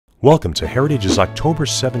Welcome to Heritage's October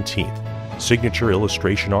 17th Signature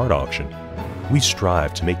Illustration Art Auction. We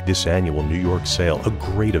strive to make this annual New York sale a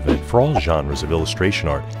great event for all genres of illustration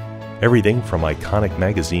art. Everything from iconic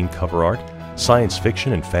magazine cover art, science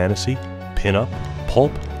fiction and fantasy, pin-up,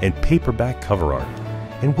 pulp, and paperback cover art.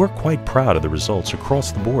 And we're quite proud of the results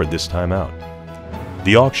across the board this time out.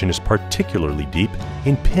 The auction is particularly deep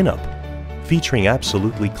in pin-up, featuring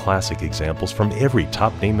absolutely classic examples from every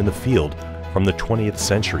top name in the field from the 20th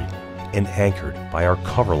century, and anchored by our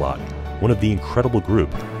cover lot, one of the incredible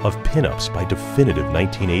group of pin-ups by definitive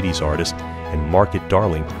 1980s artist and market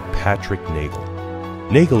darling Patrick Nagel.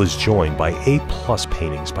 Nagel is joined by A-plus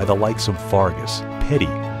paintings by the likes of Vargas, Petty,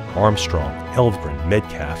 Armstrong, Elvgren,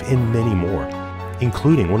 Metcalf, and many more,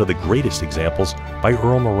 including one of the greatest examples by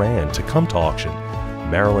Earl Moran to come to auction,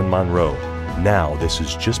 Marilyn Monroe, Now This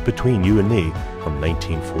Is Just Between You and Me from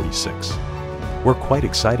 1946. We're quite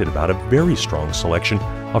excited about a very strong selection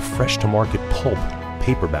of fresh-to-market pulp,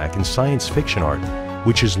 paperback, and science fiction art,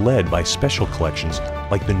 which is led by special collections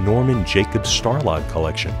like the Norman Jacobs Starlog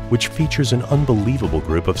Collection, which features an unbelievable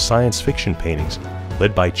group of science fiction paintings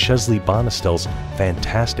led by Chesley Bonestell's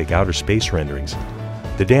fantastic outer space renderings.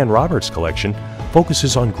 The Dan Roberts Collection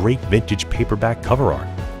focuses on great vintage paperback cover art.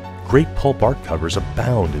 Great pulp art covers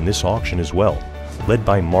abound in this auction as well, led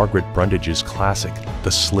by Margaret Brundage's classic, The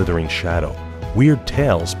Slithering Shadow, Weird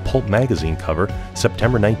Tales pulp magazine cover,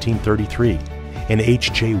 September 1933, and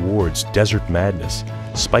H.J. Ward's Desert Madness,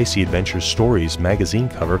 Spicy Adventure Stories magazine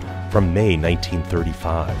cover from May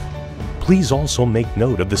 1935. Please also make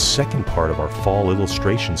note of the second part of our fall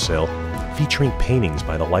illustration sale, featuring paintings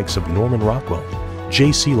by the likes of Norman Rockwell,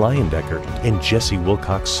 J.C. Leyendecker, and Jesse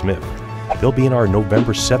Wilcox Smith. They'll be in our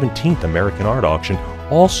November 17th American Art Auction,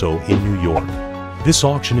 also in New York. This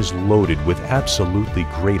auction is loaded with absolutely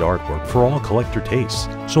great artwork for all collector tastes,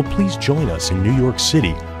 so please join us in New York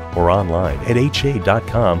City or online at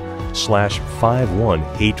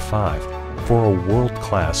ha.com/5185 for a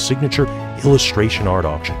world-class signature illustration art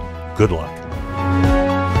auction. Good luck.